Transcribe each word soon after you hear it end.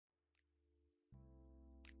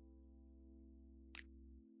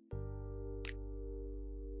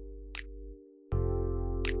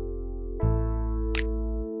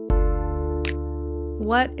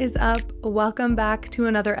What is up? Welcome back to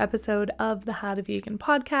another episode of the How to Vegan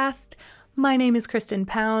podcast. My name is Kristen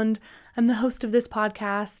Pound. I'm the host of this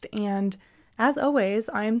podcast, and as always,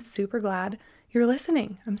 I'm super glad you're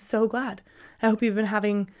listening. I'm so glad. I hope you've been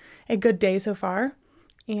having a good day so far.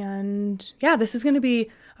 And yeah, this is going to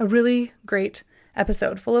be a really great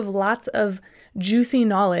episode full of lots of juicy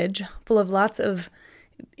knowledge, full of lots of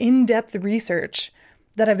in-depth research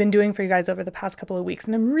that I've been doing for you guys over the past couple of weeks.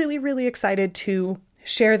 And I'm really, really excited to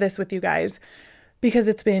share this with you guys because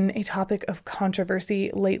it's been a topic of controversy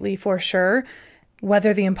lately for sure,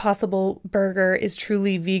 whether the Impossible Burger is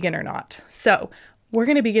truly vegan or not. So we're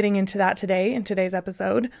going to be getting into that today in today's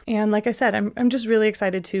episode. And like I said, I'm just really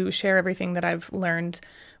excited to share everything that I've learned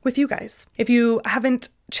with you guys. If you haven't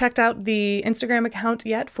checked out the Instagram account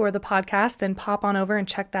yet for the podcast, then pop on over and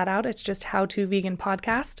check that out. It's just How to Vegan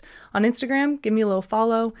Podcast on Instagram. Give me a little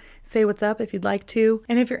follow, say what's up if you'd like to.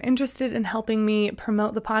 And if you're interested in helping me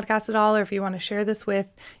promote the podcast at all, or if you want to share this with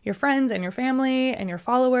your friends and your family and your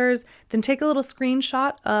followers, then take a little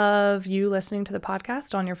screenshot of you listening to the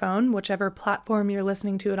podcast on your phone, whichever platform you're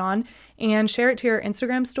listening to it on, and share it to your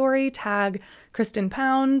Instagram story, tag Kristen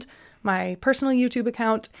Pound, my personal YouTube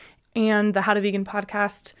account, and the How to Vegan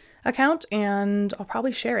podcast account, and I'll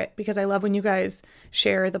probably share it because I love when you guys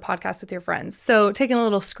share the podcast with your friends. So taking a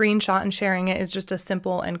little screenshot and sharing it is just a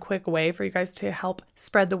simple and quick way for you guys to help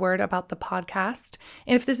spread the word about the podcast.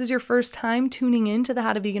 And if this is your first time tuning into the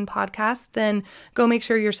How to Vegan podcast, then go make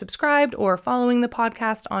sure you're subscribed or following the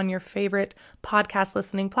podcast on your favorite podcast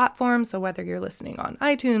listening platform. So whether you're listening on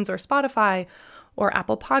iTunes or Spotify or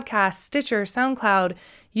Apple Podcasts, Stitcher, SoundCloud,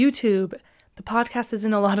 YouTube, the podcast is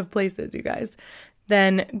in a lot of places, you guys.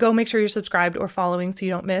 Then go make sure you're subscribed or following so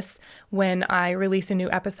you don't miss when I release a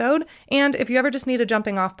new episode. And if you ever just need a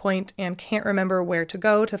jumping off point and can't remember where to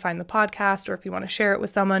go to find the podcast, or if you want to share it with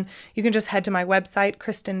someone, you can just head to my website,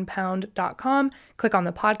 kristenpound.com, click on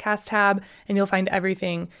the podcast tab, and you'll find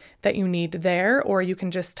everything that you need there. Or you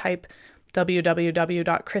can just type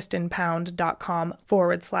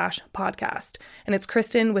www.kristenpound.com/podcast. And it's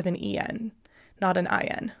Kristen with an E-N, not an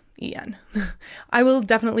I-N. E-N. I will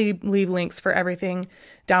definitely leave links for everything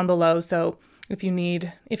down below. So if you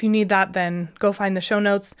need that, then go find the show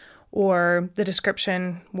notes or the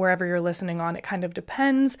description wherever you're listening on. It kind of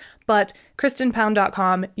depends, but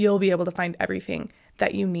kristenpound.com, you'll be able to find everything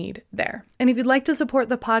that you need there. And if you'd like to support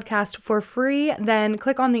the podcast for free, then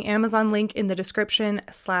click on the Amazon link in the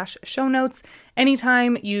description/show notes.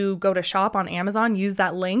 Anytime you go to shop on Amazon, use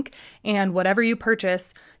that link, and whatever you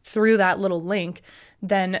purchase through that little link,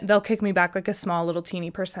 then they'll kick me back like a small little teeny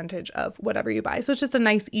percentage of whatever you buy. So it's just a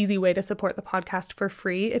nice, easy way to support the podcast for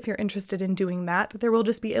free. If you're interested in doing that, there will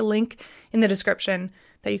just be a link in the description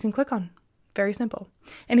that you can click on. Very simple.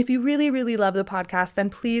 And if you really, really love the podcast, then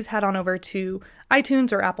please head on over to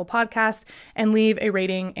iTunes or Apple Podcasts and leave a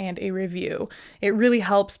rating and a review. It really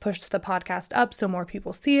helps push the podcast up so more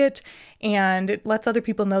people see it, and it lets other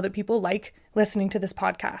people know that people like listening to this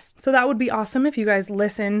podcast. So that would be awesome if you guys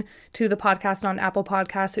listen to the podcast on Apple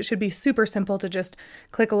Podcasts. It should be super simple to just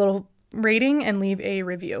click a little rating and leave a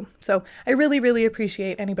review. So I really, really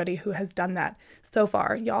appreciate anybody who has done that so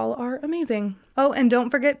far. Y'all are amazing. Oh, and don't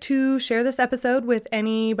forget to share this episode with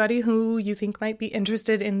anybody who you think might be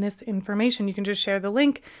interested in this information. You can just share the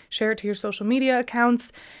link, share it to your social media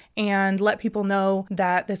accounts, and let people know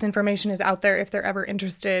that this information is out there if they're ever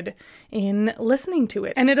interested in listening to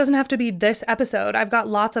it. And it doesn't have to be this episode. I've got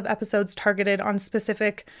lots of episodes targeted on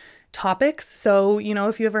specific topics. So,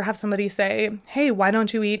 if you ever have somebody say, hey, why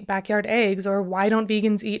don't you eat backyard eggs? Or why don't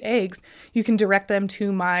vegans eat eggs? You can direct them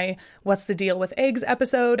to my What's the Deal with Eggs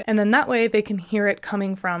episode. And then that way they can hear it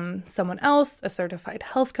coming from someone else, a certified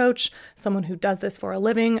health coach, someone who does this for a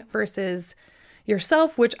living versus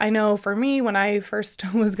yourself, which I know for me, when I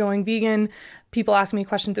first was going vegan, people asked me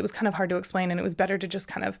questions. It was kind of hard to explain, and it was better to just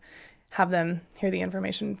kind of have them hear the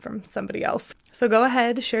information from somebody else. So go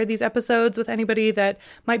ahead, share these episodes with anybody that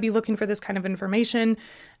might be looking for this kind of information.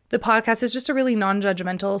 The podcast is just a really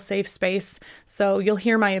non-judgmental, safe space. So you'll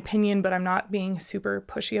hear my opinion, but I'm not being super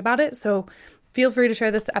pushy about it. So feel free to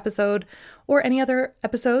share this episode or any other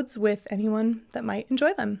episodes with anyone that might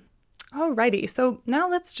enjoy them. Alrighty, so now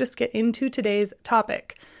let's just get into today's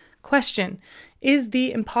topic. Question: is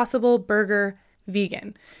the Impossible Burger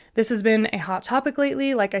vegan? This has been a hot topic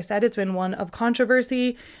lately. Like I said, it's been one of controversy,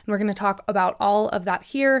 and we're going to talk about all of that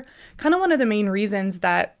here. Kind of one of the main reasons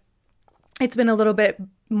that it's been a little bit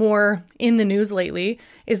more in the news lately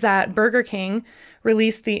is that Burger King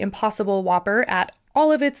released the Impossible Whopper at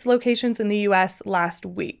all of its locations in the US last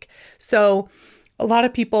week. So a lot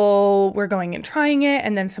of people were going and trying it,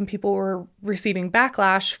 and then some people were receiving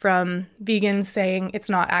backlash from vegans saying it's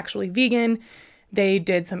not actually vegan. They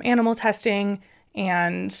did some animal testing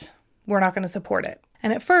and we're not going to support it.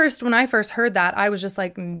 And at first, when I first heard that, I was just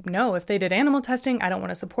like, no, if they did animal testing, I don't want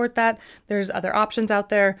to support that. There's other options out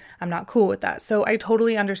there. I'm not cool with that. So I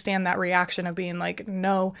totally understand that reaction of being like,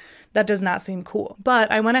 no, that does not seem cool.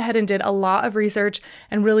 But I went ahead and did a lot of research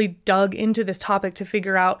and really dug into this topic to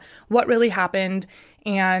figure out what really happened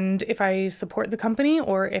and if I support the company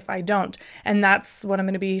or if I don't. And that's what I'm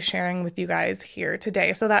going to be sharing with you guys here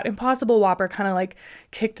today. So that Impossible Whopper kind of like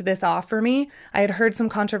kicked this off for me. I had heard some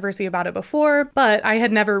controversy about it before, but I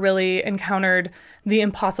had never really encountered the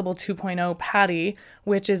Impossible 2.0 patty,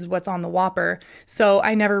 which is what's on the Whopper. So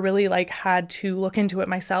I never really like had to look into it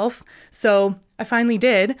myself. So I finally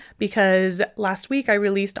did, because last week I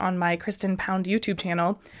released on my Kristen Pound YouTube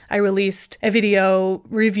channel, I released a video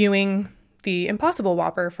reviewing the Impossible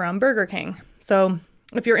Whopper from Burger King. So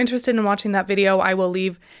if you're interested in watching that video, I will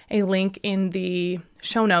leave a link in the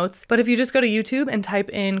show notes. But if you just go to YouTube and type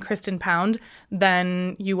in Kristen Pound,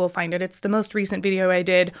 then you will find it. It's the most recent video I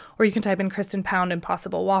did, or you can type in Kristen Pound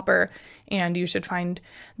Impossible Whopper, and you should find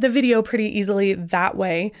the video pretty easily that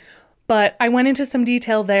way. But I went into some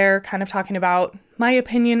detail there, kind of talking about my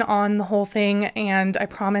opinion on the whole thing, and I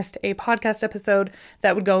promised a podcast episode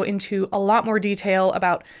that would go into a lot more detail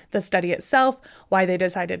about the study itself, why they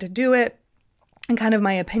decided to do it, and kind of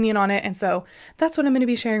my opinion on it. And so that's what I'm going to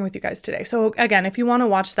be sharing with you guys today. So again, if you want to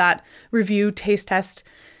watch that review taste test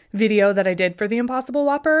video that I did for the Impossible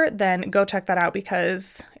Whopper, then go check that out,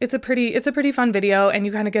 because it's a pretty fun video, and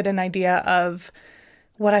you kind of get an idea of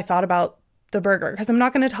what I thought about the burger, because I'm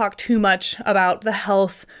not going to talk too much about the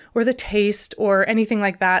health or the taste or anything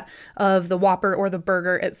like that of the Whopper or the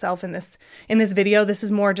burger itself in this video. This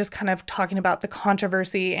is more just kind of talking about the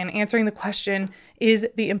controversy and answering the question, is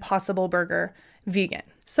the Impossible Burger vegan?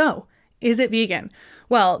 So, is it vegan?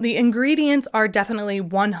 Well, the ingredients are definitely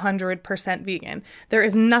 100% vegan. There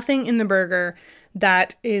is nothing in the burger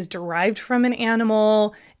that is derived from an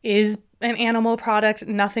animal, is an animal product,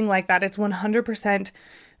 nothing like that. It's 100%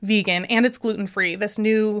 vegan, and it's gluten-free. This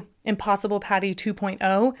new Impossible Patty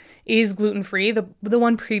 2.0 is gluten-free. The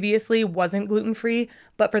one previously wasn't gluten-free,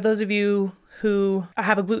 but for those of you who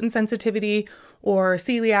have a gluten sensitivity or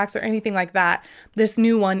celiacs or anything like that, this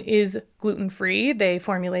new one is gluten-free. They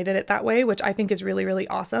formulated it that way, which I think is really, really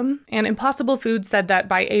awesome. And Impossible Foods said that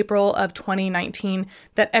by April of 2019,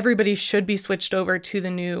 that everybody should be switched over to the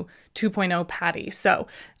new 2.0 patty. So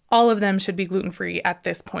all of them should be gluten-free at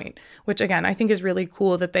this point, which again, I think is really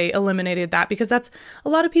cool that they eliminated that, because that's a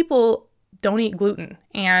lot of people don't eat gluten.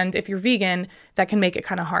 And if you're vegan, that can make it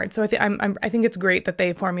kind of hard. So I think it's great that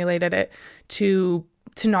they formulated it to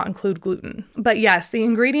not include gluten. But yes, the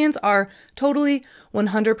ingredients are totally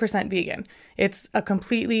 100% vegan. It's a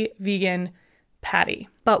completely vegan patty.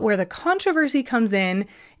 But where the controversy comes in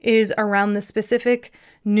is around the specific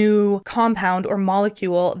new compound or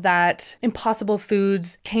molecule that Impossible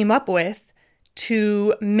Foods came up with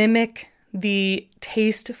to mimic the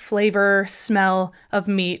taste, flavor, smell of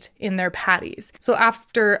meat in their patties. So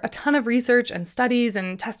after a ton of research and studies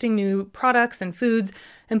and testing new products and foods,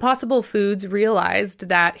 Impossible Foods realized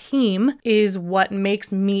that heme is what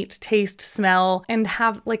makes meat taste, smell, and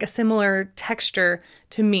have like a similar texture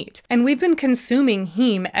to meat. And we've been consuming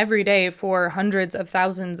heme every day for hundreds of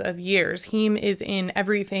thousands of years. Heme is in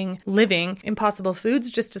everything living. Impossible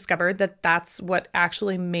Foods just discovered that that's what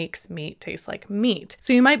actually makes meat taste like meat.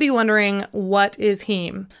 So you might be wondering, what is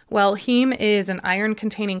heme? Well, heme is an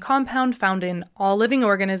iron-containing compound found in all living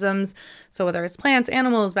organisms. So whether it's plants,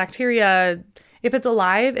 animals, bacteria, if it's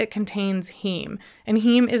alive, it contains heme. And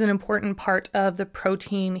heme is an important part of the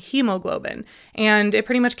protein hemoglobin. And it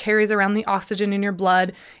pretty much carries around the oxygen in your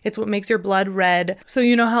blood. It's what makes your blood red. So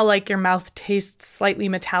you know how like your mouth tastes slightly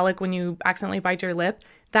metallic when you accidentally bite your lip?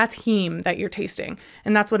 That's heme that you're tasting.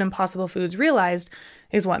 And that's what Impossible Foods realized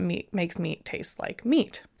is what makes meat taste like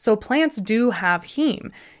meat. So plants do have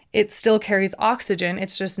heme. It still carries oxygen,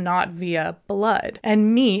 it's just not via blood.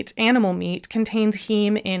 And meat, animal meat, contains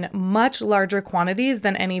heme in much larger quantities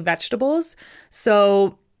than any vegetables.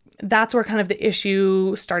 So that's where kind of the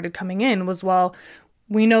issue started coming in was, well,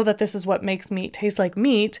 we know that this is what makes meat taste like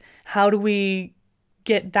meat. How do we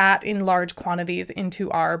get that in large quantities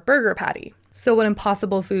into our burger patty? So what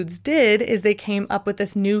Impossible Foods did is they came up with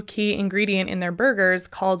this new key ingredient in their burgers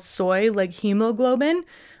called soy leghemoglobin,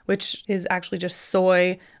 which is actually just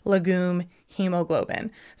soy legume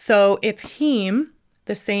hemoglobin. So it's heme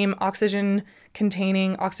the same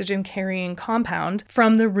oxygen-containing, oxygen-carrying compound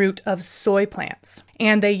from the root of soy plants.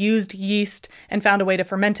 And they used yeast and found a way to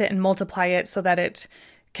ferment it and multiply it so that it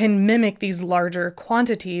can mimic these larger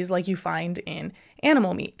quantities like you find in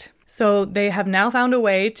animal meat. So they have now found a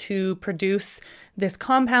way to produce this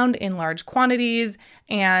compound in large quantities,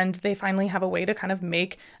 and they finally have a way to kind of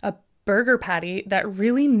make a burger patty that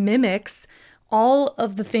really mimics all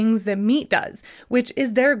of the things that meat does, which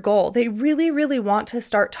is their goal. They really, really want to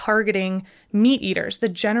start targeting meat eaters, the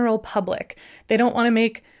general public. They don't want to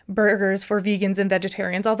make burgers for vegans and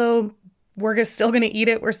vegetarians, although we're still going to eat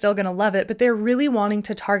it, we're still going to love it, but they're really wanting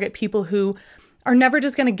to target people who are never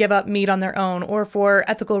just going to give up meat on their own or for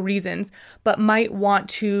ethical reasons, but might want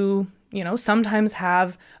to, sometimes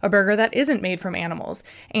have a burger that isn't made from animals.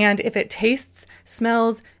 And if it tastes,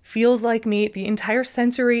 smells, feels like meat, the entire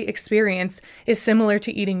sensory experience is similar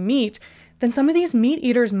to eating meat, then some of these meat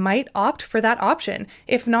eaters might opt for that option.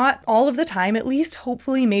 If not all of the time, at least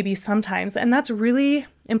hopefully maybe sometimes. And that's really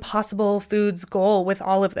Impossible Foods' goal with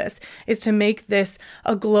all of this, is to make this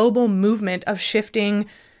a global movement of shifting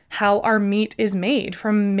how our meat is made,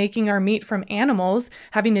 from making our meat from animals,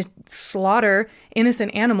 having to slaughter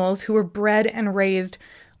innocent animals who were bred and raised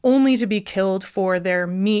only to be killed for their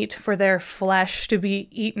meat, for their flesh to be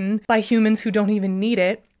eaten by humans who don't even need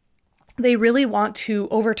it. They really want to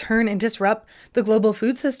overturn and disrupt the global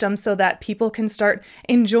food system so that people can start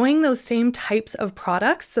enjoying those same types of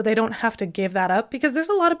products so they don't have to give that up, because there's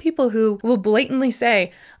a lot of people who will blatantly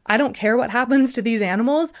say, I don't care what happens to these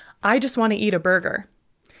animals, I just want to eat a burger.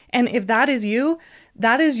 And if that is you,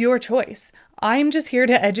 that is your choice. I'm just here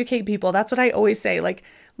to educate people. That's what I always say.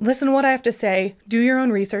 Listen to what I have to say, do your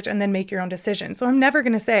own research, and then make your own decision. So I'm never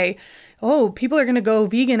going to say, oh, people are going to go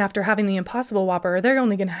vegan after having the Impossible Whopper, or they're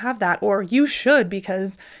only going to have that, or you should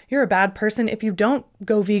because you're a bad person if you don't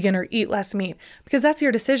go vegan or eat less meat, because that's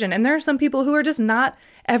your decision. And there are some people who are just not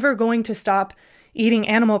ever going to stop eating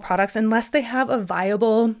animal products unless they have a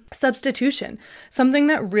viable substitution, something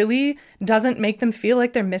that really doesn't make them feel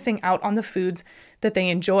like they're missing out on the foods that they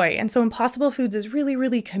enjoy. And so Impossible Foods is really,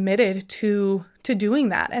 really committed to doing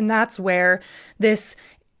that. And that's where this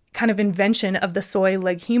kind of invention of the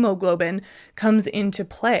soy-like hemoglobin comes into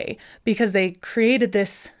play, because they created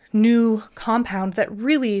this new compound that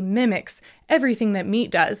really mimics everything that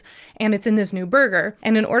meat does. And it's in this new burger.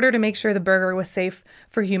 And in order to make sure the burger was safe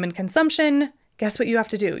for human consumption, guess what you have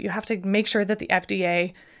to do? You have to make sure that the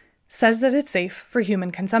FDA says that it's safe for human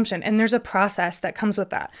consumption. And there's a process that comes with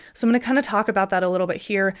that. So I'm going to kind of talk about that a little bit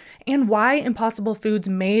here, and why Impossible Foods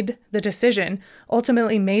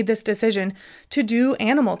ultimately made this decision to do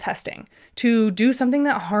animal testing, to do something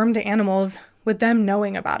that harmed animals with them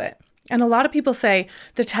knowing about it. And a lot of people say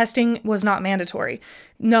the testing was not mandatory.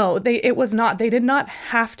 No, it was not. They did not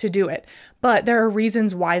have to do it, but there are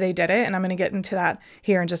reasons why they did it. And I'm going to get into that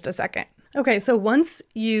here in just a second. Okay, so once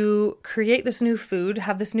you create this new food,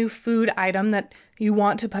 have this new food item that you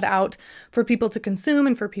want to put out for people to consume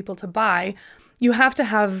and for people to buy, you have to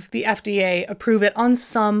have the FDA approve it on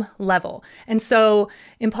some level. And so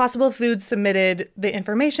Impossible Foods submitted the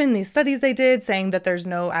information, these studies they did, saying that there's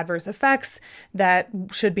no adverse effects that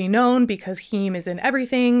should be known because heme is in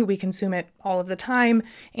everything. We consume it all of the time,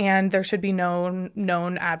 and there should be no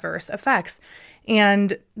known adverse effects.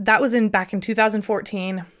 And that was back in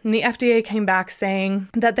 2014. And the FDA came back saying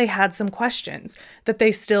that they had some questions, that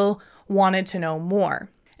they still wanted to know more.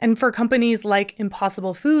 And for companies like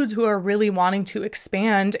Impossible Foods, who are really wanting to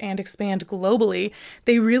expand and expand globally,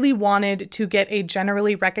 they really wanted to get a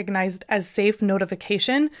generally recognized as safe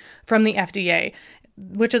notification from the FDA,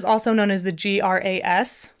 which is also known as the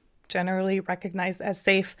GRAS, generally recognized as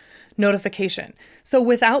safe notification. So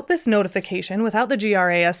without this notification, without the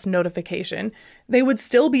GRAS notification, they would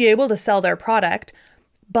still be able to sell their product,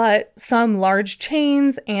 but some large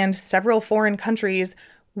chains and several foreign countries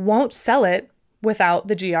won't sell it without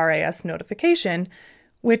the GRAS notification,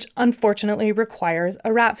 which unfortunately requires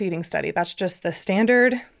a rat feeding study. That's just the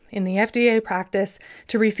standard in the FDA practice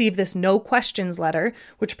to receive this no questions letter,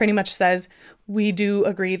 which pretty much says, we do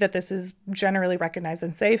agree that this is generally recognized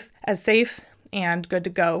as safe and good to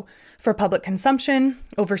go for public consumption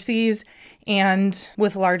overseas and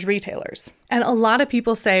with large retailers. And a lot of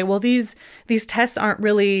people say, well, these tests aren't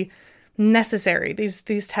really necessary.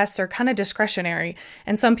 These tests are kind of discretionary,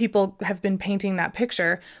 and some people have been painting that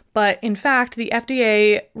picture. But in fact, the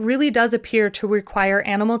FDA really does appear to require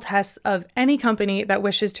animal tests of any company that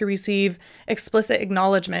wishes to receive explicit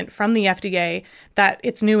acknowledgement from the FDA that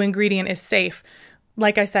its new ingredient is safe.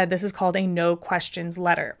 Like I said, this is called a no questions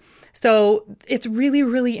letter. So it's really,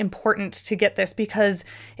 really important to get this, because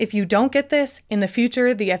if you don't get this in the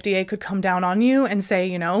future, the FDA could come down on you and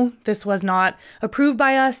say, this was not approved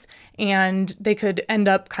by us, and they could end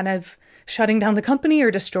up kind of shutting down the company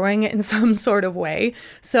or destroying it in some sort of way.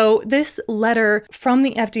 So this letter from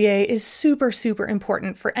the FDA is super, super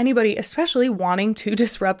important for anybody, especially wanting to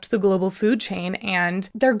disrupt the global food chain. And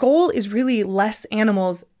their goal is really less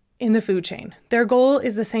animals in the food chain. Their goal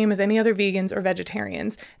is the same as any other vegans or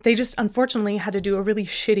vegetarians. They just unfortunately had to do a really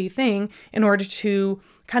shitty thing in order to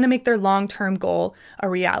kind of make their long-term goal a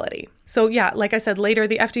reality. So yeah, like I said, later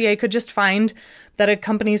the FDA could just find that a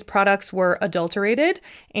company's products were adulterated,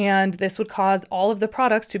 and this would cause all of the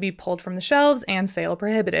products to be pulled from the shelves and sale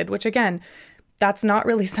prohibited, which again, that's not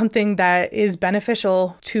really something that is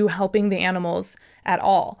beneficial to helping the animals at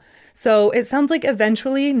all. So it sounds like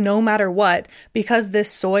eventually, no matter what, because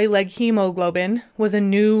this soy leg hemoglobin was a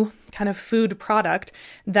new kind of food product,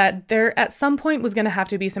 that there at some point was going to have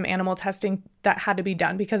to be some animal testing that had to be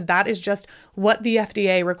done, because that is just what the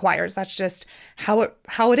FDA requires. That's just how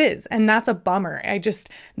it is. And that's a bummer.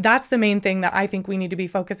 That's the main thing that I think we need to be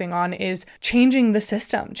focusing on, is changing the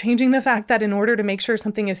system, changing the fact that in order to make sure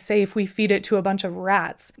something is safe, we feed it to a bunch of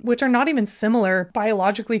rats, which are not even similar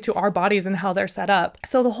biologically to our bodies and how they're set up.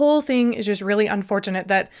 So the whole thing is just really unfortunate,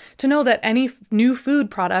 that to know that any new food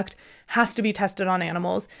product has to be tested on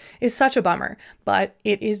animals is such a bummer, but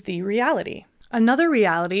it is the reality. Another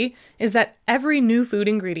reality is that every new food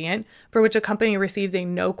ingredient for which a company receives a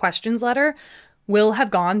no questions letter will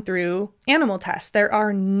have gone through animal tests. There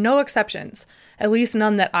are no exceptions, at least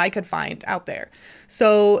none that I could find out there.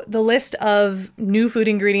 So the list of new food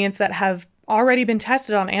ingredients that have already been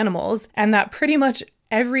tested on animals and that pretty much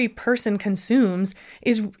every person consumes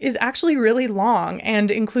is actually really long,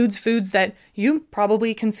 and includes foods that you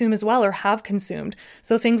probably consume as well or have consumed.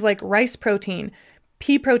 So things like rice protein,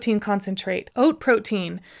 pea protein concentrate, oat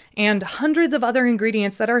protein, and hundreds of other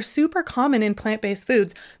ingredients that are super common in plant-based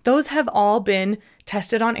foods. Those have all been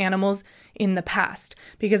tested on animals in the past,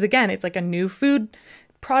 because again, it's like a new food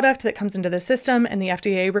product that comes into the system, and the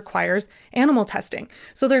FDA requires animal testing.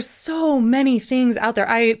 So there's so many things out there.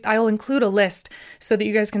 I'll include a list so that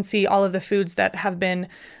you guys can see all of the foods that have been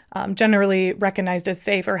generally recognized as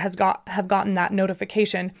safe or have gotten that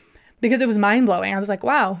notification, because it was mind-blowing. I was like,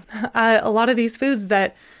 wow, a lot of these foods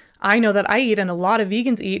that I know that I eat and a lot of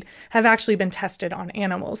vegans eat have actually been tested on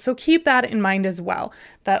animals. So keep that in mind as well,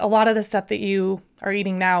 that a lot of the stuff that you are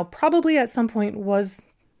eating now probably at some point was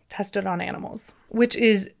tested on animals, which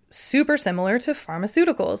is super similar to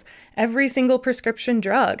pharmaceuticals. Every single prescription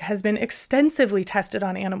drug has been extensively tested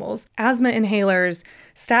on animals. Asthma inhalers,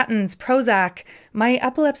 statins, Prozac, my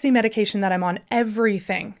epilepsy medication that I'm on,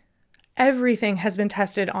 everything has been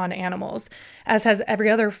tested on animals, as has every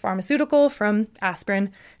other pharmaceutical from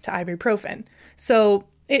aspirin to ibuprofen. So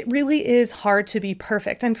it really is hard to be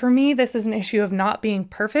perfect. And for me, this is an issue of not being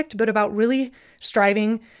perfect, but about really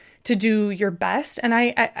striving to do your best. And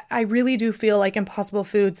I really do feel like Impossible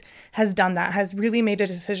Foods has done that, has really made a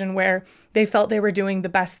decision where they felt they were doing the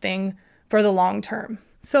best thing for the long term.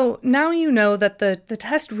 So now you know that the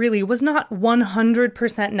test really was not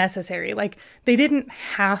 100% necessary. Like, they didn't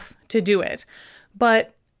have to do it.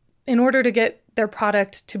 But in order to get their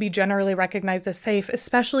product to be generally recognized as safe,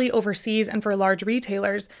 especially overseas and for large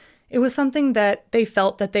retailers, it was something that they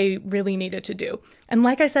felt that they really needed to do. And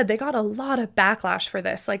like I said, they got a lot of backlash for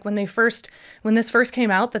this. Like when this first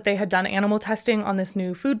came out that they had done animal testing on this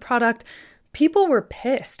new food product, people were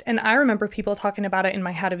pissed. And I remember people talking about it in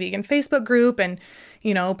my How to Vegan Facebook group, and,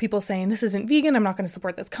 people saying, this isn't vegan, I'm not going to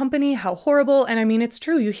support this company, how horrible. And I mean, it's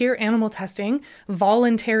true. You hear animal testing,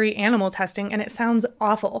 voluntary animal testing, and it sounds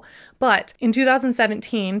awful. But in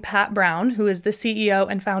 2017, Pat Brown, who is the CEO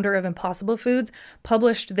and founder of Impossible Foods,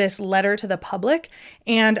 published this letter to the public.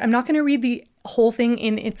 And I'm not going to read the whole thing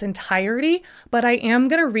in its entirety, but I am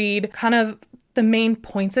going to read kind of the main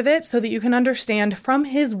points of it so that you can understand from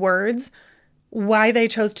his words why they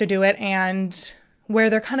chose to do it and where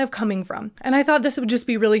they're kind of coming from. And I thought this would just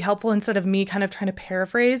be really helpful instead of me kind of trying to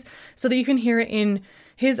paraphrase, so that you can hear it in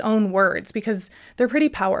his own words, because they're pretty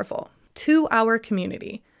powerful. To our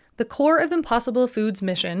community. The core of Impossible Foods'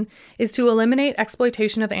 mission is to eliminate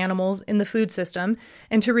exploitation of animals in the food system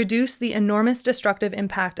and to reduce the enormous destructive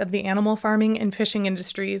impact of the animal farming and fishing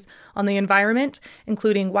industries on the environment,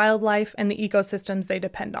 including wildlife and the ecosystems they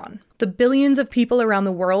depend on. The billions of people around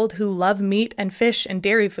the world who love meat and fish and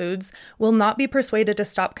dairy foods will not be persuaded to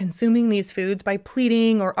stop consuming these foods by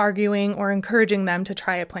pleading or arguing or encouraging them to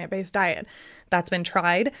try a plant-based diet. That's been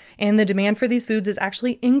tried, and the demand for these foods is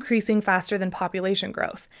actually increasing faster than population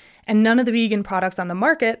growth. And none of the vegan products on the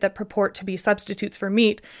market that purport to be substitutes for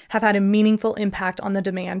meat have had a meaningful impact on the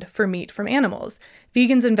demand for meat from animals.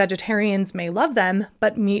 Vegans and vegetarians may love them,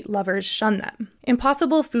 but meat lovers shun them.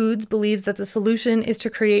 Impossible Foods believes that the solution is to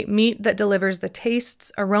create meat that delivers the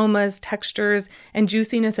tastes, aromas, textures, and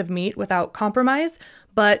juiciness of meat without compromise,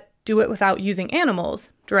 but do it without using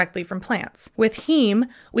animals directly from plants. With Heme,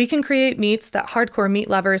 we can create meats that hardcore meat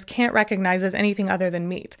lovers can't recognize as anything other than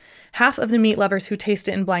meat. Half of the meat lovers who taste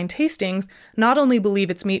it in blind tastings not only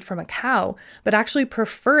believe it's meat from a cow, but actually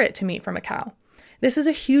prefer it to meat from a cow. This is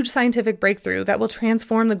a huge scientific breakthrough that will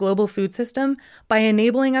transform the global food system by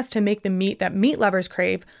enabling us to make the meat that meat lovers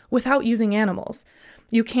crave without using animals.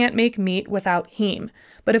 You can't make meat without heme.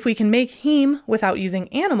 But if we can make heme without using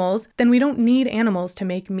animals, then we don't need animals to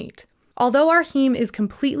make meat. Although our heme is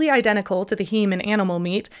completely identical to the heme in animal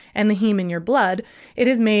meat and the heme in your blood, it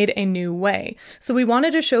is made a new way. So we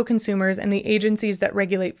wanted to show consumers and the agencies that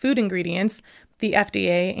regulate food ingredients, the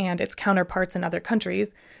FDA and its counterparts in other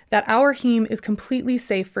countries, that our heme is completely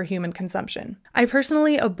safe for human consumption. I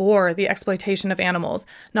personally abhor the exploitation of animals,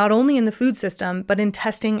 not only in the food system, but in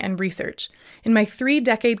testing and research. In my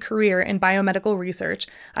 3-decade career in biomedical research,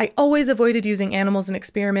 I always avoided using animals in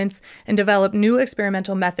experiments and developed new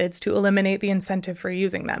experimental methods to eliminate the incentive for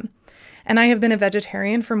using them. And I have been a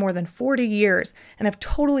vegetarian for more than 40 years and have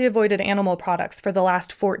totally avoided animal products for the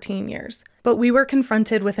last 14 years. But we were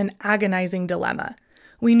confronted with an agonizing dilemma.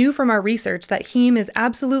 We knew from our research that heme is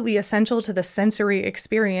absolutely essential to the sensory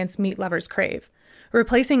experience meat lovers crave.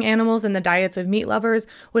 Replacing animals in the diets of meat lovers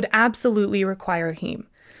would absolutely require heme.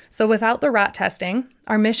 So without the rat testing,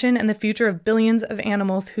 our mission and the future of billions of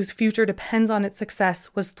animals whose future depends on its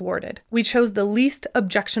success was thwarted. We chose the least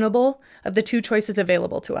objectionable of the 2 choices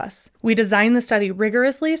available to us. We designed the study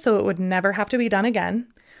rigorously so it would never have to be done again.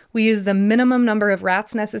 We used the minimum number of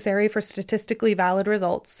rats necessary for statistically valid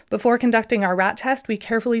results. Before conducting our rat test, we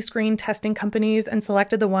carefully screened testing companies and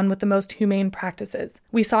selected the one with the most humane practices.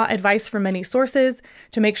 We sought advice from many sources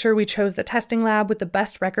to make sure we chose the testing lab with the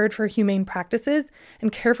best record for humane practices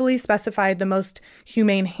and carefully specified the most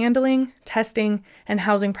humane handling, testing, and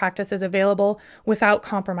housing practices available without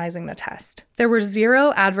compromising the test. There were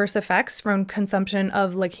 0 adverse effects from consumption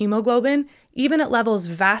of leghemoglobin, even at levels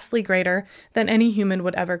vastly greater than any human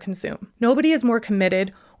would ever consume. Nobody is more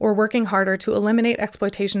committed or working harder to eliminate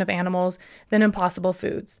exploitation of animals than Impossible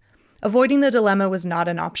Foods. Avoiding the dilemma was not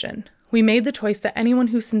an option. We made the choice that anyone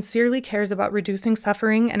who sincerely cares about reducing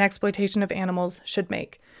suffering and exploitation of animals should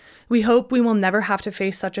make. We hope we will never have to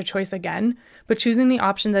face such a choice again, but choosing the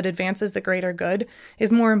option that advances the greater good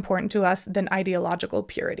is more important to us than ideological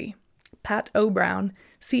purity. Pat O. Brown,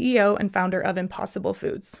 CEO and founder of Impossible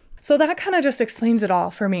Foods. So that kind of just explains it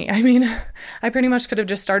all for me. I mean, I pretty much could have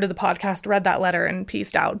just started the podcast, read that letter, and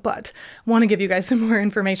peaced out, but want to give you guys some more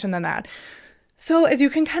information than that. So as you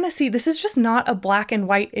can kind of see, this is just not a black and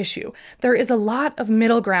white issue. There is a lot of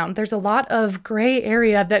middle ground. There's a lot of gray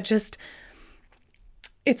area that just,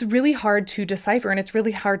 it's really hard to decipher and it's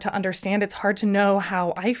really hard to understand. It's hard to know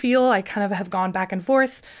how I feel. I kind of have gone back and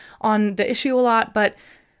forth on the issue a lot, but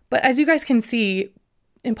as you guys can see,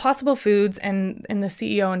 Impossible Foods and the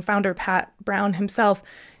CEO and founder, Pat Brown himself,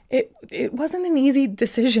 it wasn't an easy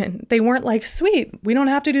decision. They weren't like, sweet, we don't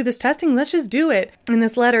have to do this testing, let's just do it. In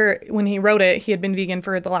this letter, when he wrote it, he had been vegan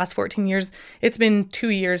for the last 14 years. It's been 2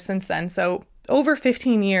 years since then, so over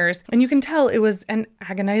 15 years. And you can tell it was an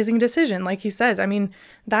agonizing decision, like he says. I mean,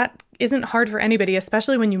 that isn't hard for anybody,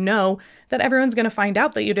 especially when you know that everyone's going to find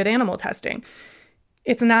out that you did animal testing.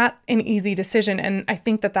 It's not an easy decision, and I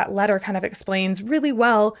think that letter kind of explains really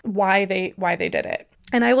well why they did it.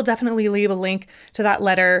 And I will definitely leave a link to that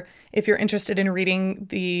letter if you're interested in reading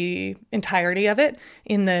the entirety of it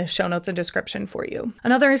in the show notes and description for you.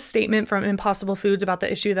 Another statement from Impossible Foods about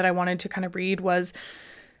the issue that I wanted to kind of read was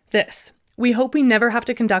this. We hope we never have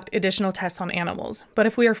to conduct additional tests on animals, but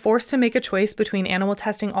if we are forced to make a choice between animal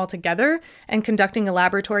testing altogether and conducting a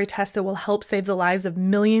laboratory test that will help save the lives of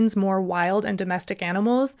millions more wild and domestic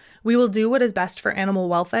animals, we will do what is best for animal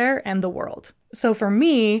welfare and the world. So for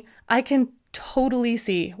me, I can totally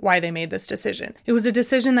see why they made this decision. It was a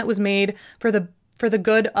decision that was made for the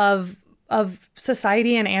good of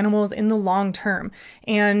society and animals in the long term.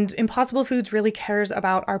 And Impossible Foods really cares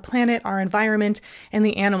about our planet, our environment, and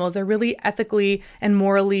the animals. They're really ethically and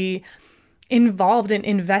morally involved and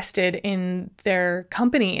invested in their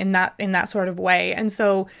company in that sort of way. And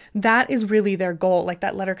so that is really their goal. Like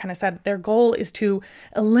that letter kind of said, their goal is to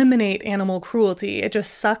eliminate animal cruelty. It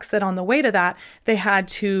just sucks that on the way to that, they had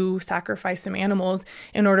to sacrifice some animals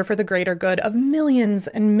in order for the greater good of millions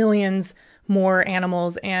and millions more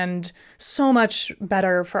animals and so much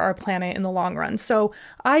better for our planet in the long run. So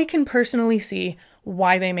I can personally see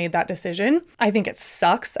why they made that decision. I think it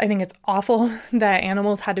sucks. I think it's awful that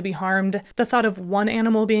animals had to be harmed. The thought of one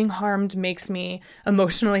animal being harmed makes me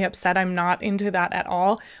emotionally upset. I'm not into that at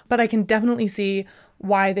all, but I can definitely see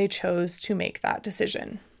why they chose to make that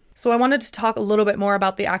decision. So I wanted to talk a little bit more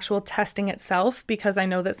about the actual testing itself, because I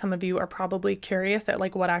know that some of you are probably curious at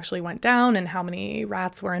like what actually went down and how many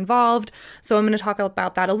rats were involved. So I'm going to talk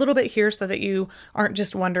about that a little bit here so that you aren't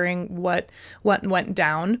just wondering what went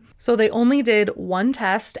down. So they only did one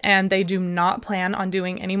test and they do not plan on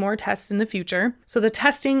doing any more tests in the future. So the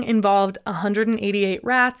testing involved 188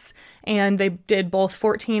 rats, and they did both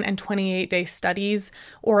 14 and 28-day studies,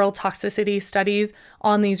 oral toxicity studies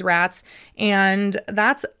on these rats. And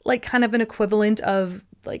that's like kind of an equivalent of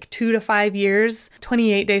like 2 to 5 years.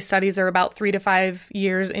 28-day studies are about 3 to 5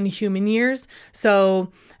 years in human years.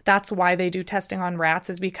 So that's why they do testing on rats,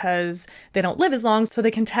 is because they don't live as long. So they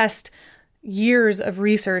can test years of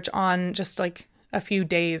research on just like a few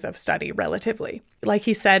days of study relatively. Like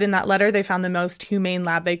he said in that letter, they found the most humane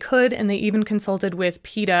lab they could, and they even consulted with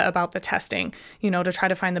PETA about the testing, to try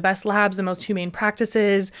to find the best labs, the most humane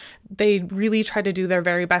practices. They really tried to do their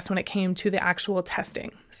very best when it came to the actual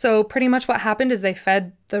testing. So pretty much what happened is they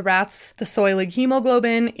fed the rats the soy lig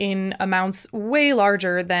hemoglobin in amounts way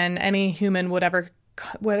larger than any human would ever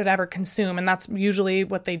consume. And that's usually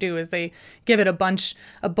what they do, is they give it a bunch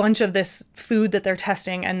of this food that they're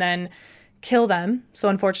testing and then kill them. So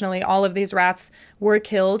unfortunately, all of these rats were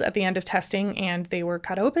killed at the end of testing, and they were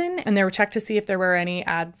cut open and they were checked to see if there were any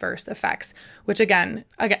adverse effects, which again,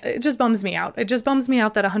 it just bums me out. It just bums me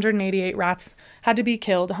out that 188 rats had to be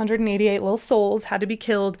killed. 188 little souls had to be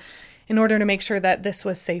killed in order to make sure that this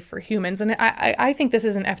was safe for humans. And I think this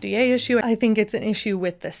is an FDA issue. I think it's an issue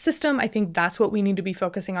with the system. I think that's what we need to be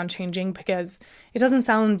focusing on changing, because it doesn't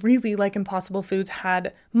sound really like Impossible Foods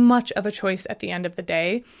had much of a choice at the end of the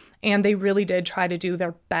day. And they really did try to do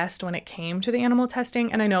their best when it came to the animal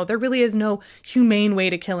testing. And I know there really is no humane way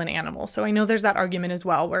to kill an animal. So I know there's that argument as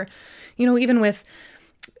well where, even with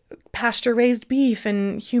pasture-raised beef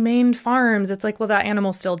and humane farms, it's like, well, that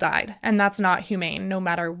animal still died, and that's not humane no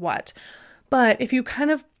matter what. But if you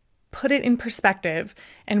kind of put it in perspective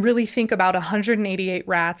and really think about 188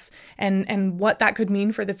 rats and what that could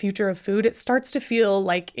mean for the future of food, it starts to feel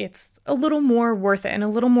like it's a little more worth it and a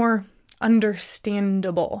little more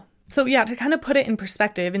understandable. So yeah, to kind of put it in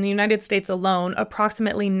perspective, in the United States alone,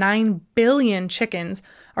 approximately 9 billion chickens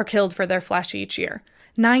are killed for their flesh each year.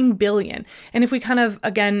 9 billion. And if we kind of,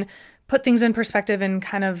 again, put things in perspective and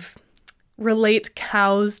kind of relate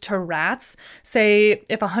cows to rats, say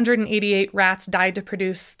if 188 rats died to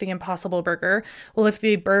produce the Impossible Burger, well, if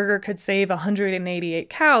the burger could save 188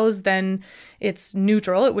 cows, then it's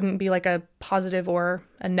neutral. It wouldn't be like a positive or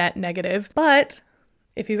a net negative. But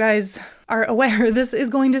if you guys are aware, this is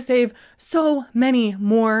going to save so many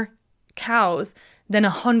more cows than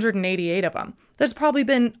 188 of them. There's probably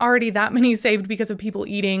been already that many saved because of people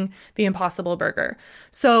eating the Impossible Burger.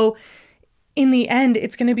 So in the end,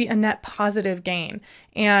 it's going to be a net positive gain.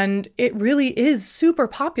 And it really is super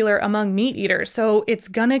popular among meat eaters. So it's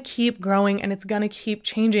going to keep growing and it's going to keep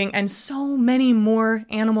changing. And so many more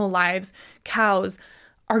animal lives, cows,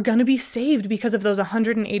 are going to be saved because of those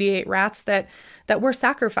 188 rats that were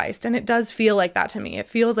sacrificed. And it does feel like that to me. It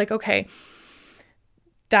feels like, okay,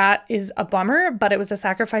 that is a bummer, but it was a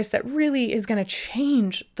sacrifice that really is going to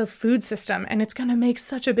change the food system, and it's going to make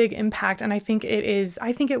such a big impact. And I think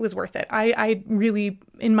it was worth it. I really,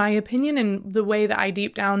 in my opinion, and the way that I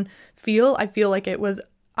deep down feel, I feel like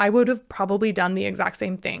I would have probably done the exact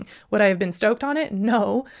same thing. Would I have been stoked on it?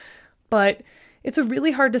 No, but it's a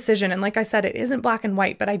really hard decision. And like I said, it isn't black and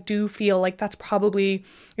white, but I do feel like that's probably,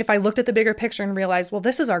 if I looked at the bigger picture and realized, well,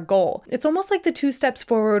 this is our goal. It's almost like the 2 steps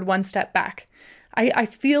forward, 1 step back. I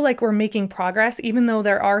feel like we're making progress, even though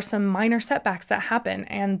there are some minor setbacks that happen.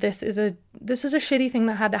 And this is a shitty thing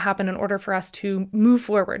that had to happen in order for us to move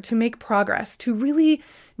forward, to make progress, to really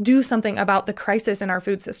do something about the crisis in our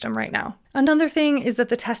food system right now. Another thing is that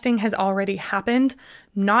the testing has already happened.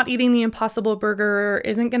 Not eating the Impossible Burger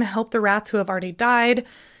isn't going to help the rats who have already died.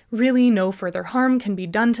 Really, no further harm can be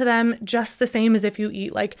done to them, just the same as if you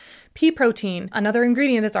eat like pea protein, another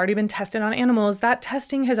ingredient that's already been tested on animals. That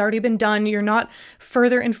testing has already been done. You're not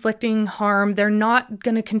further inflicting harm. They're not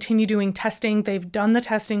going to continue doing testing. They've done the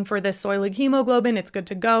testing for this soy lig hemoglobin. It's good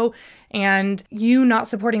to go. And you not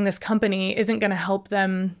supporting this company isn't going to help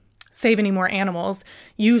them save any more animals.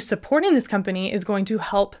 You supporting this company is going to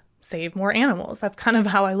help save more animals. That's kind of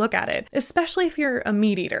how I look at it, especially if you're a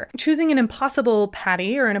meat eater. Choosing an Impossible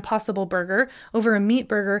patty or an Impossible burger over a meat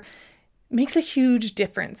burger makes a huge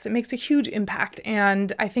difference. It makes a huge impact.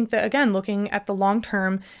 And I think that, again, looking at the long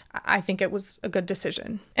term, I think it was a good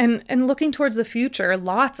decision. And looking towards the future,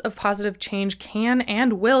 lots of positive change can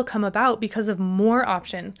and will come about because of more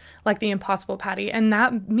options like the Impossible Patty. And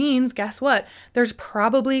that means, guess what? There's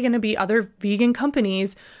probably going to be other vegan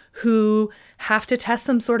companies who have to test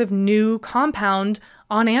some sort of new compound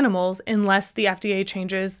on animals unless the FDA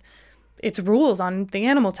changes its rules on the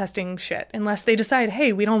animal testing shit, unless they decide,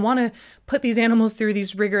 hey, we don't want to put these animals through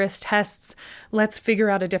these rigorous tests. Let's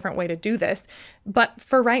figure out a different way to do this. But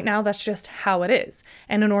for right now, that's just how it is.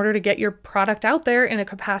 And in order to get your product out there in a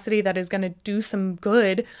capacity that is going to do some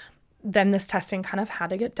good, then this testing kind of had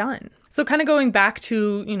to get done. So kind of going back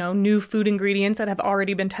to, new food ingredients that have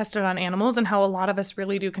already been tested on animals and how a lot of us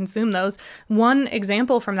really do consume those. One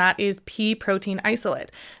example from that is pea protein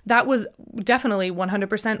isolate. That was definitely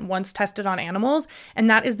 100% once tested on animals, and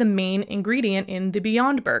that is the main ingredient in the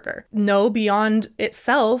Beyond Burger. No, Beyond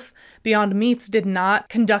itself, Beyond Meats did not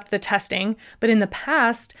conduct the testing, but in the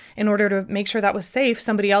past, in order to make sure that was safe,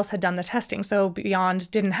 somebody else had done the testing. So Beyond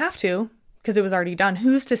didn't have to, because it was already done.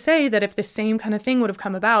 Who's to say that if the same kind of thing would have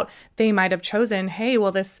come about, they might have chosen, hey,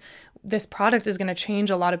 well, this product is going to change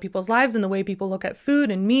a lot of people's lives and the way people look at food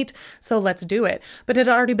and meat, so let's do it. But it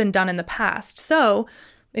had already been done in the past. So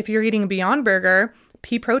if you're eating a Beyond Burger,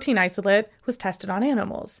 pea protein isolate was tested on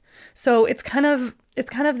animals. So it's kind of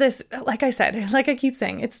this, like I said, like I keep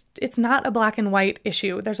saying, it's not a black and white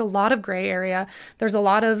issue. There's a lot of gray area. There's a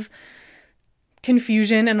lot of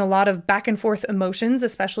confusion and a lot of back and forth emotions,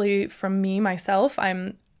 especially from me, myself.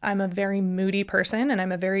 I'm a very moody person and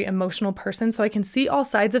I'm a very emotional person, so I can see all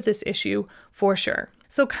sides of this issue for sure.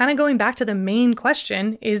 So kind of going back to the main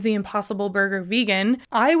question, is the Impossible Burger vegan?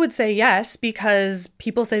 I would say yes, because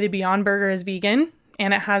people say the Beyond Burger is vegan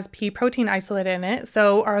and it has pea protein isolate in it.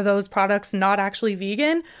 So are those products not actually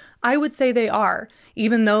vegan? I would say they are,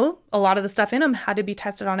 even though a lot of the stuff in them had to be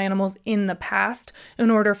tested on animals in the past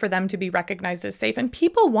in order for them to be recognized as safe. And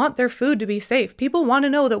people want their food to be safe. People want to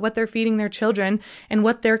know that what they're feeding their children and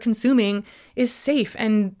what they're consuming is safe.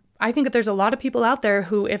 And I think that there's a lot of people out there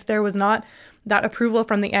who, if there was not that approval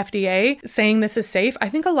from the FDA saying this is safe, I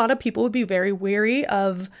think a lot of people would be very wary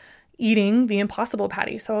of eating the Impossible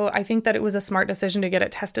Patty. So I think that it was a smart decision to get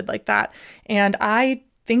it tested like that. And I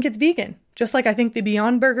think it's vegan. Just like I think the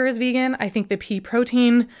Beyond Burger is vegan, I think the pea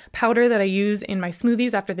protein powder that I use in my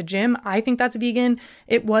smoothies after the gym, I think that's vegan.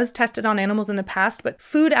 It was tested on animals in the past, but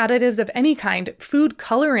food additives of any kind, food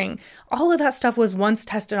coloring, all of that stuff was once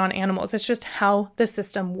tested on animals. It's just how the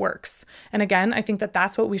system works. And again, I think that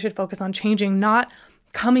that's what we should focus on changing, not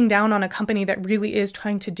coming down on a company that really is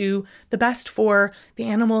trying to do the best for the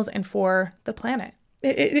animals and for the planet.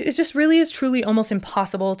 It just really is truly almost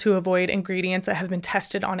impossible to avoid ingredients that have been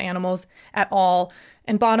tested on animals at all.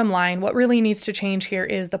 And bottom line, what really needs to change here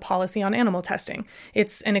is the policy on animal testing.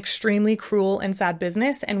 It's an extremely cruel and sad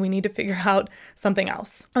business, and we need to figure out something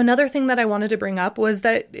else. Another thing that I wanted to bring up was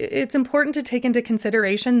that it's important to take into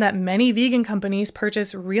consideration that many vegan companies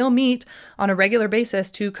purchase real meat on a regular basis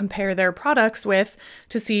to compare their products with,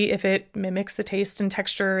 to see if it mimics the taste and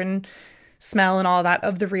texture and smell and all that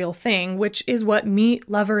of the real thing, which is what meat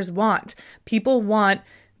lovers want. People want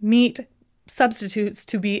meat substitutes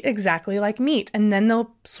to be exactly like meat, and then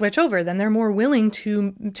they'll switch over. Then they're more willing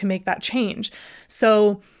to make that change.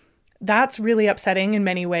 So that's really upsetting in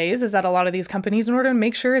many ways, is that a lot of these companies, in order to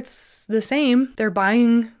make sure it's the same, they're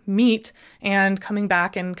buying meat and coming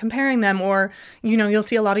back and comparing them. Or, you'll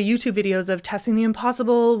see a lot of YouTube videos of testing the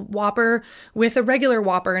Impossible Whopper with a regular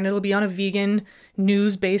Whopper, and it'll be on a vegan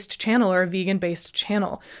news-based channel or a vegan-based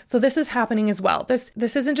channel. So this is happening as well. This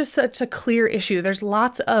isn't just such a clear issue. There's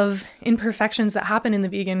lots of imperfections that happen in the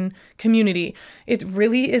vegan community. It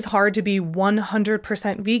really is hard to be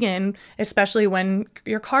 100% vegan, especially when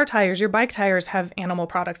your car tires, your bike tires have animal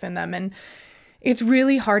products in them. And it's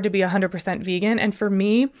really hard to be 100% vegan. And for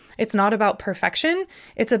me, it's not about perfection.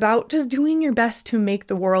 It's about just doing your best to make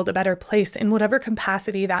the world a better place in whatever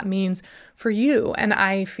capacity that means for you. And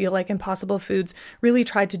I feel like Impossible Foods really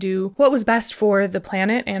tried to do what was best for the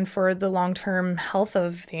planet and for the long-term health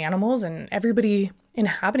of the animals and everybody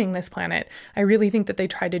inhabiting this planet. I really think that they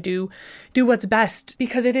try to do what's best,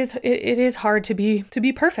 because it is hard to be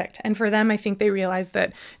perfect. And for them, I think they realized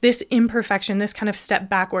that this imperfection, this kind of step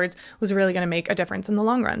backwards, was really going to make a difference in the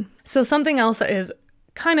long run. So something else that is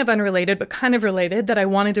kind of unrelated, but kind of related, that I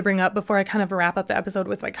wanted to bring up before I kind of wrap up the episode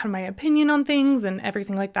with like kind of my opinion on things and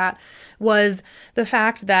everything like that, was the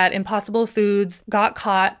fact that Impossible Foods got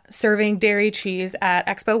caught serving dairy cheese at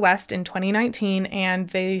Expo West in 2019, and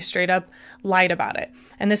they straight up lied about it.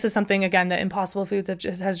 And this is something, again, that Impossible Foods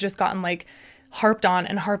has just gotten like harped on,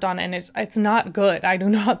 and it's not good. I do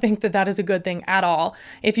not think that is a good thing at all.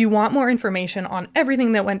 If you want more information on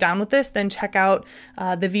everything that went down with this, then check out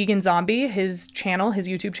the Vegan Zombie, his channel, his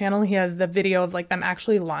YouTube channel. He has the video of like them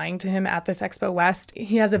actually lying to him at this Expo West.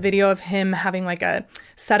 He has a video of him having like a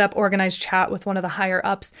set up, organized chat with one of the higher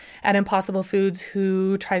ups at Impossible Foods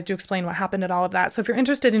who tries to explain what happened at all of that. So if you're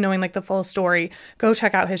interested in knowing like the full story, go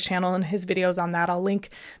check out his channel and his videos on that. I'll link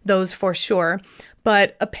those for sure.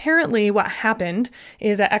 But apparently what happened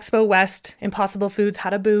is at Expo West, Impossible Foods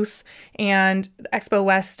had a booth, and Expo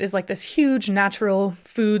West is like this huge natural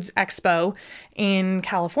foods expo in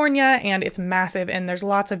California, and it's massive, and there's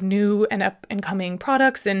lots of new and up and coming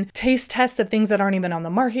products and taste tests of things that aren't even on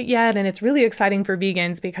the market yet, and it's really exciting for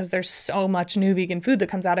vegans because there's so much new vegan food that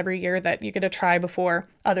comes out every year that you get to try before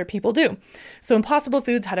other people do. So Impossible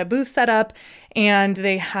Foods had a booth set up, and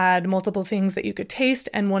they had multiple things that you could taste,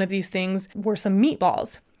 and one of these things were some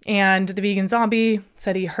meatballs. And the Vegan Zombie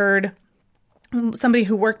said he heard somebody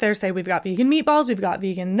who worked there say, we've got vegan meatballs, we've got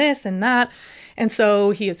vegan this and that. And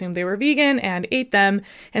so he assumed they were vegan and ate them,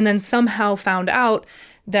 and then somehow found out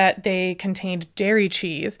that they contained dairy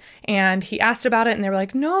cheese. And he asked about it, and they were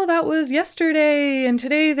like, no, that was yesterday, and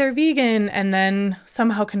today they're vegan. And then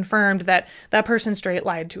somehow confirmed that that person straight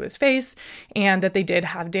lied to his face and that they did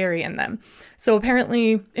have dairy in them. So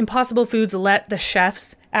apparently Impossible Foods let the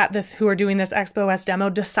chefs at this who are doing this Expo West demo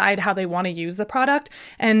decide how they want to use the product.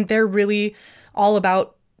 And they're really all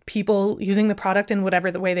about people using the product in whatever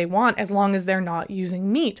the way they want, as long as they're not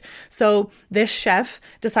using meat. So this chef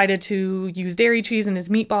decided to use dairy cheese in his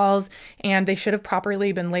meatballs, and they should have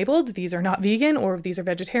properly been labeled. These are not vegan, or these are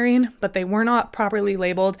vegetarian, but they were not properly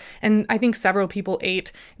labeled. And I think several people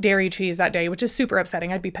ate dairy cheese that day, which is super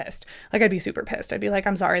upsetting. I'd be pissed. Like, I'd be super pissed. I'd be like,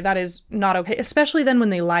 I'm sorry, that is not okay. Especially then when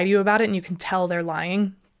they lie to you about it and you can tell they're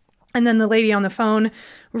lying. And then the lady on the phone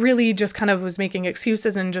really just kind of was making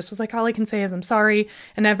excuses and just was like, all I can say is I'm sorry,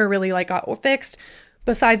 and never really like got fixed.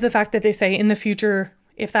 Besides the fact that they say in the future,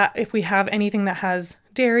 if we have anything that has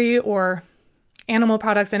dairy or animal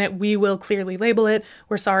products in it, we will clearly label it.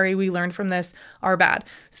 We're sorry, we learned from this, our bad.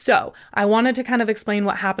 So I wanted to kind of explain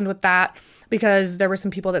what happened with that, because there were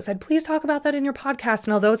some people that said, please talk about that in your podcast.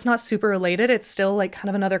 And although it's not super related, it's still like kind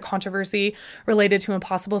of another controversy related to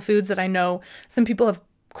Impossible Foods that I know some people have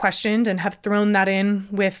questioned and have thrown that in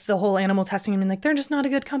with the whole animal testing and been like, they're just not a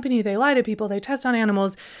good company. They lie to people. They test on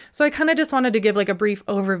animals. So I kind of just wanted to give like a brief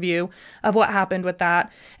overview of what happened with that.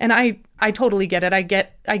 And I totally get it. I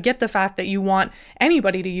get the fact that you want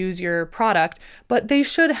anybody to use your product, but they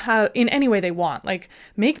should have in any way they want. Like,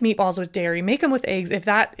 make meatballs with dairy, make them with eggs. If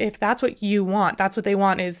that's what you want, that's what they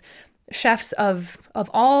want, is chefs of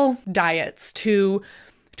all diets to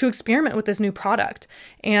experiment with this new product.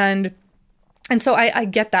 And so I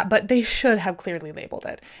get that, but they should have clearly labeled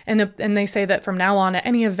it. And they say that from now on at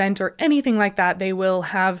any event or anything like that, they will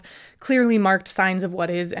have clearly marked signs of what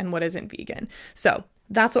is and what isn't vegan. So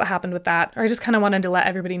that's what happened with that. Or I just kind of wanted to let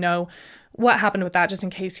everybody know what happened with that, just in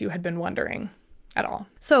case you had been wondering at all.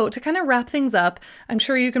 So to kind of wrap things up, I'm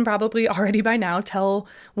sure you can probably already by now tell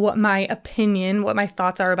what my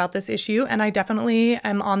thoughts are about this issue. And I definitely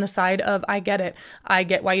am on the side of, I get it. I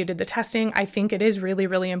get why you did the testing. I think it is really,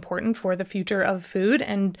 really important for the future of food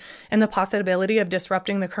and the possibility of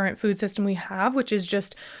disrupting the current food system we have, which is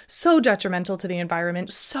just so detrimental to the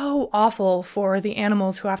environment, so awful for the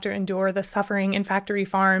animals who have to endure the suffering in factory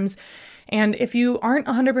farms. And if you aren't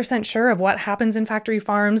 100% sure of what happens in factory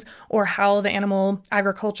farms or how the animal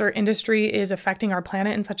agriculture industry is affecting our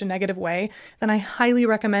planet in such a negative way, then I highly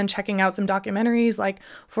recommend checking out some documentaries like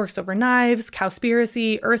Forks Over Knives,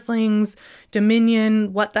 Cowspiracy, Earthlings,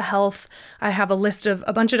 Dominion, What the Health. I have a list of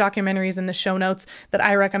a bunch of documentaries in the show notes that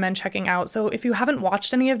I recommend checking out. So if you haven't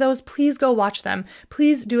watched any of those, please go watch them.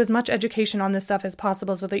 Please do as much education on this stuff as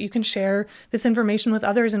possible so that you can share this information with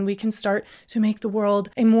others, and we can start to make the world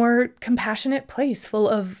a more compassionate place full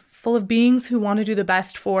of beings who want to do the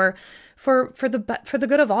best for the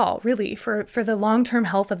good of all, really, for the long-term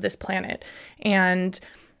health of this planet. And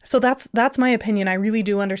so that's my opinion. I really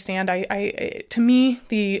do understand. To me,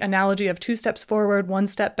 the analogy of 2 steps forward, 1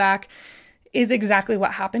 step back is exactly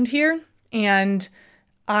what happened here. And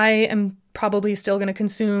I am probably still going to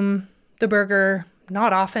consume the burger.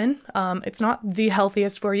 Not often. It's not the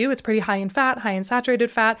healthiest for you. It's pretty high in fat, high in saturated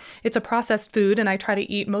fat. It's a processed food, and I try to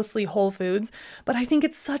eat mostly whole foods. But I think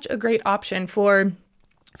it's such a great option for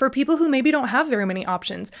For people who maybe don't have very many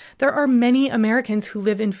options, there are many Americans who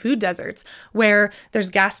live in food deserts where there's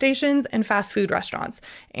gas stations and fast food restaurants.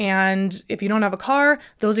 And if you don't have a car,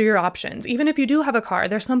 those are your options. Even if you do have a car,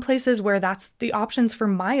 there's some places where that's the options for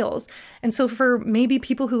miles. And so for maybe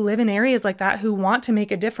people who live in areas like that, who want to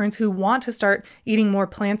make a difference, who want to start eating more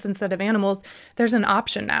plants instead of animals, there's an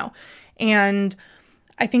option now. And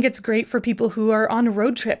I think it's great for people who are on a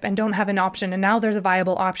road trip and don't have an option, and now there's a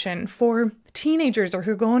viable option. For teenagers or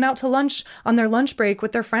who are going out to lunch on their lunch break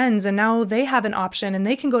with their friends, and now they have an option and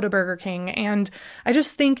they can go to Burger King. And I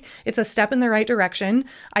just think it's a step in the right direction.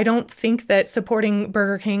 I don't think that supporting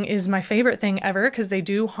Burger King is my favorite thing ever, because they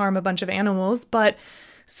do harm a bunch of animals, but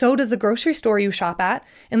so does the grocery store you shop at.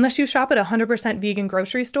 Unless you shop at a 100% vegan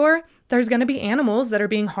grocery store, there's going to be animals that are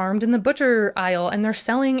being harmed in the butcher aisle, and they're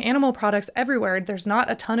selling animal products everywhere. There's not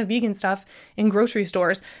a ton of vegan stuff in grocery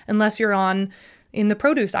stores unless you're in the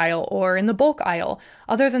produce aisle or in the bulk aisle.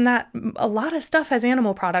 Other than that, a lot of stuff has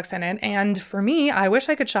animal products in it. And for me, I wish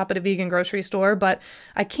I could shop at a vegan grocery store, but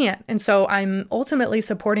I can't. And so I'm ultimately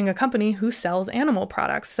supporting a company who sells animal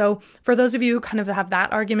products. So for those of you who kind of have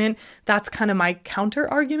that argument, that's kind of my counter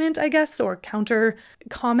argument, I guess, or counter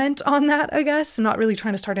comment on that, I guess. I'm not really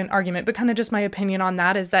trying to start an argument, but kind of just my opinion on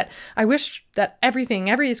that is that I wish that every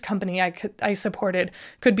company I supported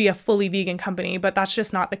could be a fully vegan company, but that's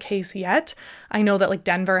just not the case yet. I know that like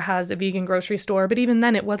Denver has a vegan grocery store, but even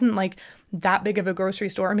then it wasn't like that big of a grocery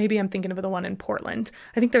store. Or maybe I'm thinking of the one in Portland.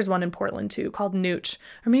 I think there's one in Portland too called Nooch.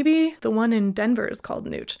 Or maybe the one in Denver is called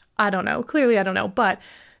Nooch. I don't know. Clearly, I don't know. But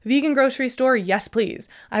vegan grocery store, yes, please.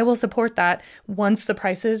 I will support that once the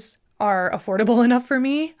prices are affordable enough for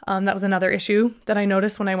me. That was another issue that I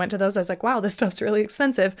noticed when I went to those. I was like, wow, this stuff's really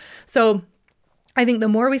expensive. So I think the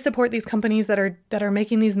more we support these companies that are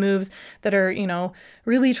making these moves, that are,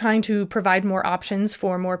 really trying to provide more options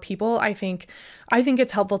for more people, I think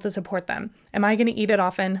it's helpful to support them. Am I going to eat it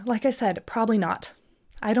often? Like I said, probably not.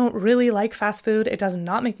 I don't really like fast food. It does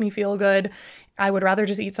not make me feel good. I would rather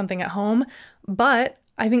just eat something at home. But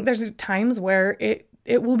I think there's times where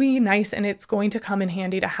it will be nice and it's going to come in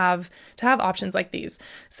handy to have options like these.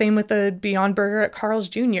 Same with the Beyond Burger at Carl's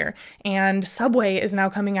Jr. And Subway is now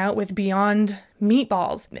coming out with Beyond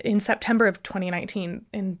Meatballs in September of 2019,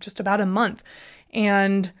 in just about a month.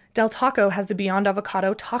 And Del Taco has the Beyond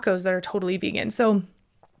Avocado tacos that are totally vegan. So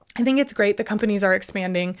I think it's great the companies are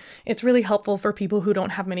expanding. It's really helpful for people who don't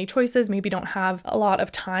have many choices, maybe don't have a lot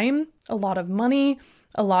of time, a lot of money,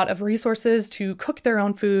 a lot of resources to cook their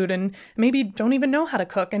own food, and maybe don't even know how to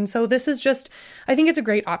cook. And so this is just, I think it's a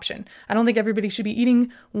great option. I don't think everybody should be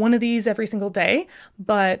eating one of these every single day,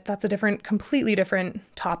 but that's a completely different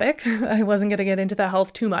topic. I wasn't going to get into the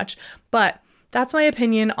health too much, but that's my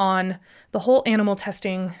opinion on the whole animal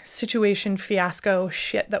testing situation fiasco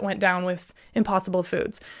shit that went down with Impossible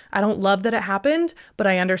Foods. I don't love that it happened, but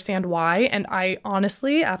I understand why. And I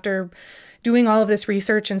honestly, after doing all of this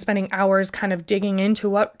research and spending hours kind of digging into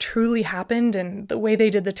what truly happened and the way they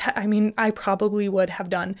did the test, I probably would have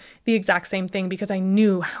done the exact same thing, because I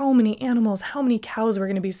knew how many animals, how many cows were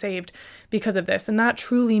going to be saved because of this. And that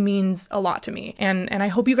truly means a lot to me. And I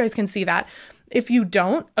hope you guys can see that. If you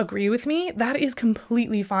don't agree with me, that is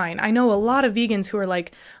completely fine. I know a lot of vegans who are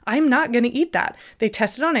like, I'm not going to eat that. They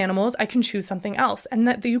tested on animals. I can choose something else. And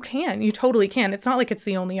that you totally can. It's not like it's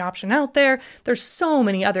the only option out there. There's so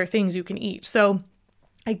many other things you can eat. So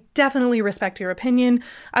I definitely respect your opinion.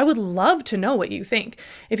 I would love to know what you think.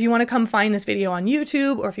 If you want to come find this video on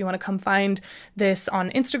YouTube, or if you want to come find this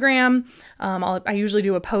on Instagram, I usually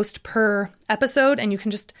do a post per episode, and you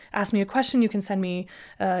can just ask me a question. You can send me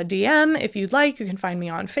a DM if you'd like. You can find me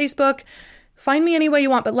on Facebook. Find me any way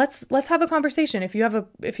you want, but let's have a conversation. If you have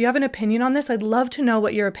an opinion on this, I'd love to know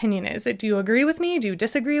what your opinion is. Do you agree with me? Do you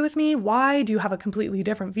disagree with me? Why? Do you have a completely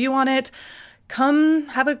different view on it? Come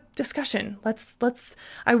have a discussion.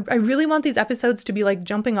 I really want these episodes to be like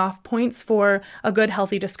jumping off points for a good,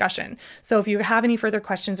 healthy discussion. So if you have any further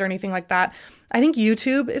questions or anything like that, I think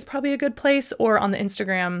YouTube is probably a good place, or on the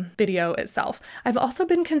Instagram video itself. I've also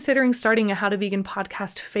been considering starting a How to Vegan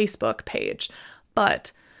podcast Facebook page,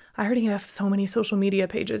 but I already have so many social media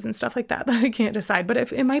pages and stuff like that I can't decide, but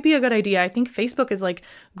it might be a good idea. I think Facebook is like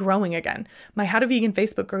growing again. My How to Vegan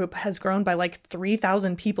Facebook group has grown by like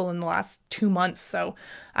 3,000 people in the last 2 months. So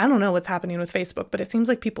I don't know what's happening with Facebook, but it seems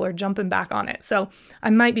like people are jumping back on it. So I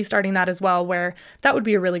might be starting that as well, where that would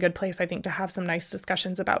be a really good place, I think, to have some nice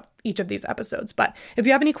discussions about each of these episodes. But if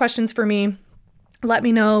you have any questions for me, let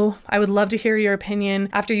me know. I would love to hear your opinion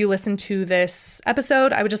after you listen to this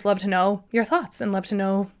episode. I would just love to know your thoughts and love to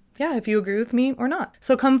know if you agree with me or not.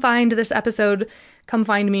 So come find this episode come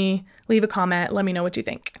find me, leave a comment, let me know what you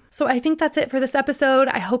think. So I think that's it for this episode.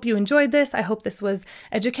 I hope you enjoyed this. I hope this was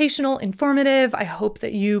educational, informative. I hope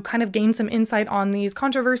that you kind of gained some insight on these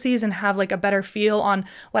controversies and have like a better feel on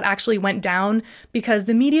what actually went down, because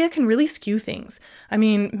the media can really skew things. I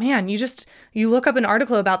mean, man, you look up an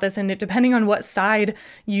article about this, and depending on what side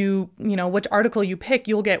which article you pick,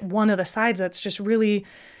 you'll get one of the sides that's just really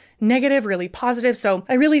negative, really positive. So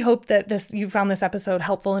I really hope that you found this episode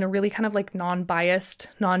helpful in a really kind of like non-biased,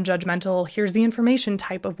 non-judgmental, here's the information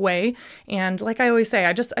type of way. And like I always say,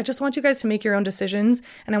 I just want you guys to make your own decisions,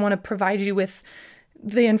 and I want to provide you with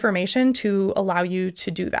the information to allow you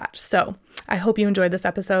to do that. So I hope you enjoyed this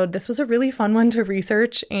episode. This was a really fun one to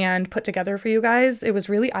research and put together for you guys. It was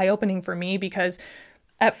really eye-opening for me, because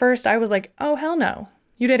at first I was like, oh, hell no.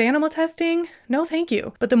 You did animal testing? No, thank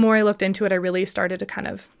you. But the more I looked into it, I really started to kind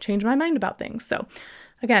of change my mind about things. So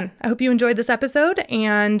again, I hope you enjoyed this episode,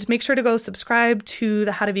 and make sure to go subscribe to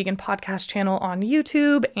the How to Vegan podcast channel on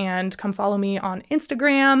YouTube, and come follow me on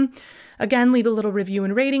Instagram. Again, leave a little review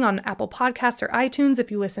and rating on Apple Podcasts or iTunes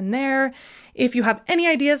if you listen there. If you have any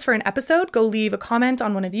ideas for an episode, go leave a comment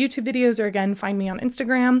on one of the YouTube videos, or again, find me on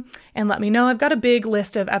Instagram and let me know. I've got a big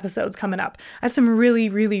list of episodes coming up. I have some really,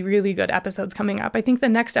 really, really good episodes coming up. I think the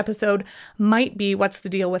next episode might be what's the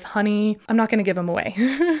deal with honey. I'm not going to give them away.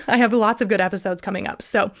 I have lots of good episodes coming up.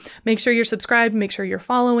 So make sure you're subscribed, make sure you're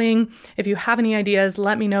following. If you have any ideas,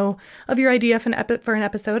 let me know of your idea for an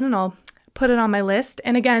episode, and I'll put it on my list.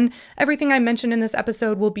 And again, everything I mentioned in this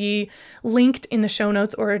episode will be linked in the show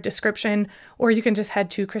notes or a description, or you can just head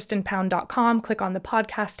to KristenPound.com, click on the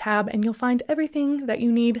podcast tab, and you'll find everything that you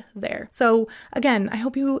need there. So again, I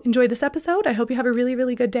hope you enjoyed this episode. I hope you have a really,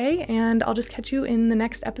 really good day, and I'll just catch you in the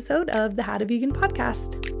next episode of the How to Vegan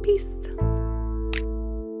podcast. Peace.